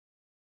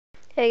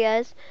Hey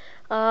guys,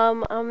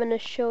 I'm gonna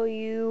show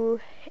you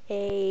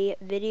a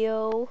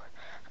video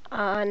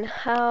on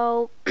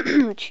how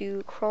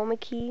to Chroma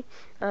Key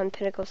on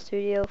Pinnacle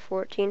Studio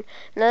 14.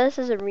 Now this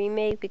is a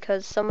remake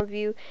because some of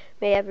you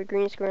may have a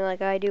green screen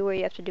like I do where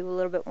you have to do a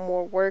little bit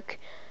more work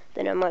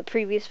than on my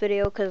previous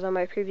video, because on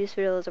my previous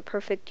video is a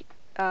perfect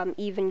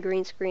even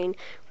green screen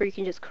where you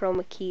can just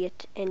Chroma Key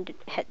it and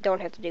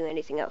don't have to do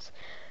anything else.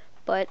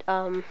 But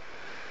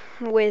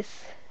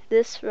with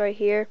this right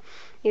here,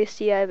 you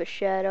see I have a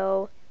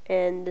shadow,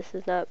 and this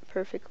is not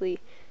perfectly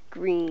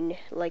green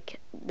like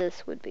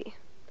this would be.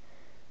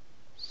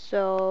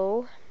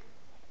 So,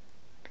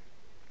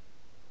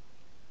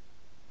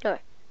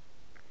 alright.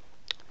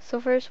 So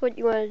first what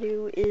you want to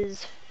do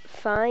is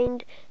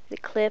find the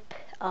clip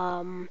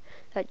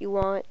that you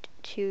want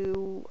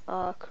to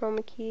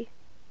Chroma Key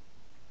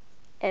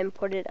and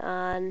put it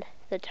on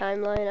the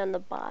timeline on the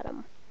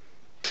bottom.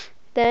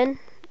 Then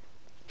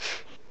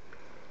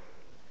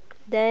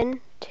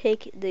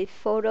take the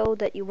photo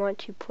that you want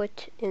to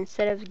put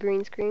instead of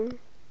green screen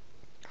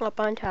up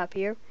on top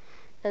here,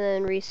 and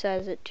then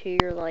resize it to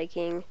your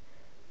liking.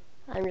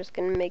 I'm just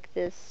going to make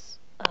this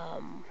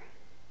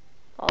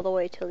all the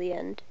way till the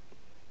end.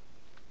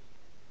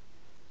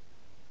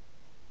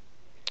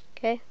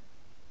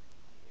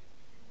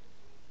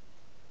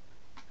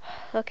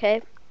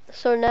 Okay,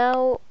 so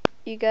now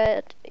you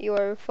got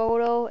your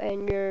photo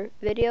and your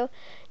video.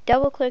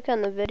 Double click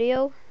on the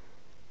video,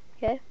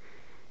 okay?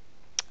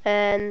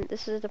 And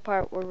this is the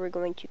part where we're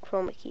going to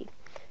Chroma Key.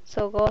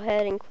 So go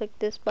ahead and click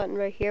this button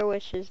right here,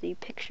 which is the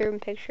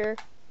picture-in-picture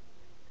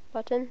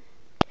button,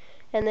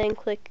 and then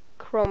click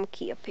Chroma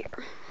Key up here.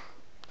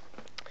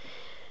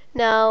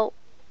 Now,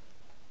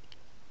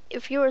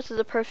 if yours is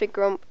a perfect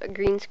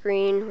green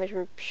screen, which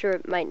I'm sure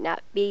it might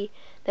not be,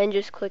 then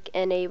just click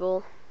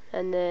Enable,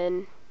 and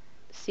then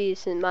see,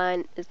 since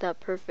mine is not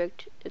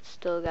perfect, it's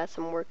still got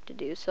some work to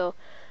do. So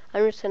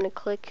I'm just going to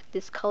click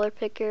this color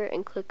picker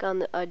and click on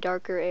the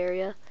darker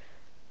area.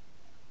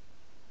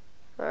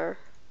 Or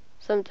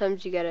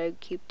sometimes you gotta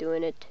keep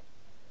doing it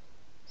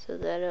so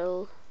that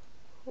it'll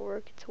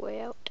work its way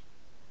out.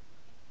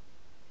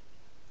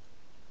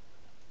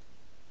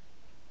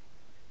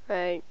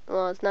 Right,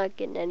 well, it's not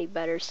getting any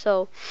better.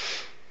 So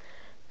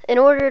in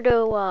order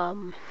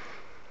to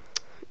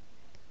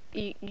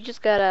you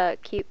just gotta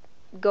keep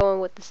going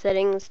with the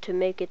settings to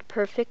make it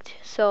perfect.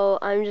 So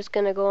I'm just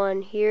gonna go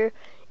on here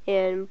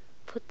and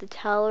put the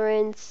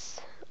tolerance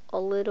a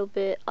little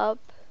bit up,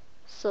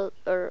 so,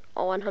 or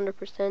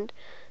 100%,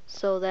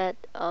 so that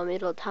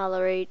it'll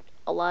tolerate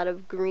a lot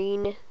of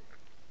green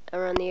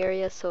around the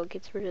area, so it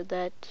gets rid of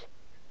that,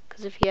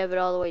 because if you have it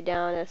all the way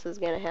down, this is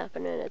gonna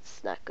happen and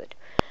it's not good.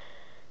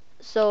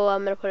 So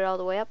I'm gonna put it all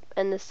the way up,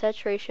 and the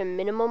saturation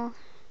minimum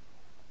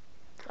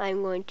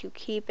I'm going to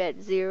keep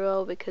at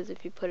 0, because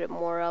if you put it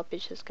more up,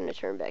 it's just going to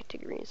turn back to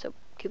green. So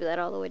keep that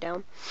all the way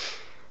down.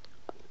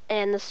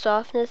 And the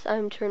softness,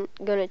 I'm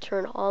going to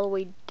turn all the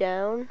way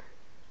down,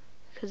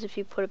 because if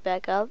you put it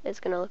back up, it's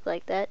going to look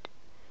like that.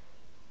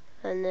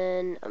 And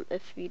then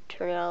if you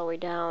turn it all the way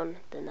down,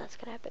 then that's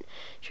going to happen.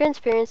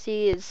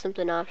 Transparency is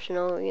something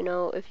optional. You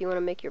know, if you want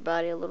to make your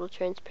body a little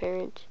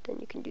transparent, then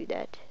you can do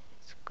that.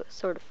 It's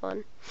sort of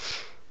fun.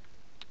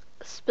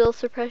 Spill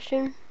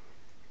suppression.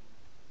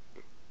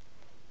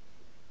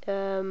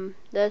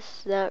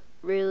 That's not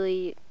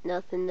really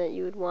nothing that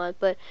you would want,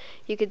 but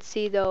you can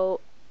see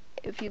though,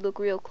 if you look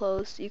real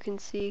close, you can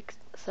see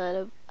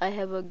I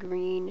have a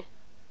green,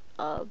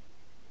 sort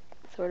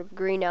of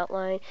green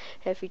outline,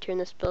 and if you turn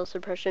the spill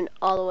suppression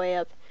all the way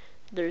up,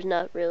 there's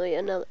not really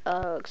another,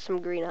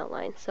 some green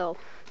outline. So,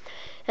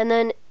 and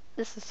then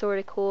this is sort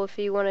of cool. If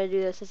you want to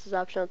do this, this is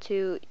optional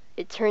too.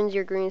 It turns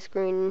your green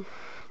screen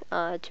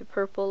to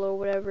purple or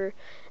whatever,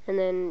 and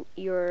then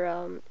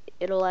your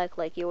it'll act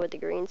like you're with the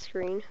green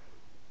screen.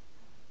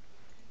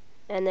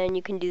 And then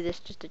you can do this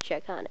just to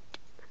check on it.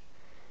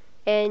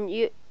 And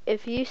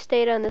if you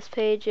stayed on this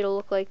page, it'll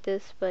look like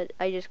this, but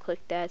I just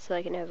clicked that so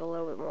I can have a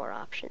little bit more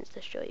options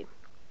to show you.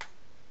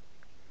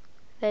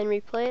 Then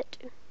replay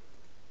it.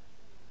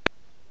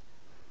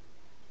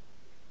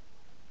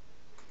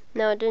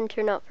 Now it didn't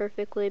turn out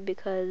perfectly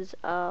because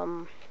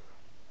I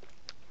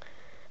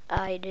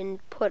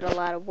didn't put a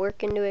lot of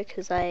work into it,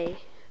 because I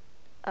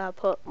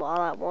put a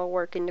lot more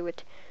work into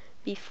it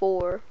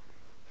before.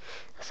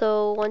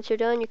 So once you're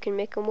done, you can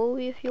make a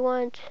movie if you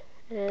want,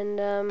 and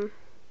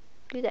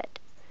do that.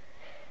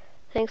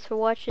 Thanks for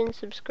watching.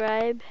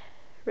 Subscribe,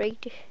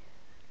 rate,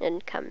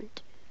 and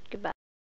comment.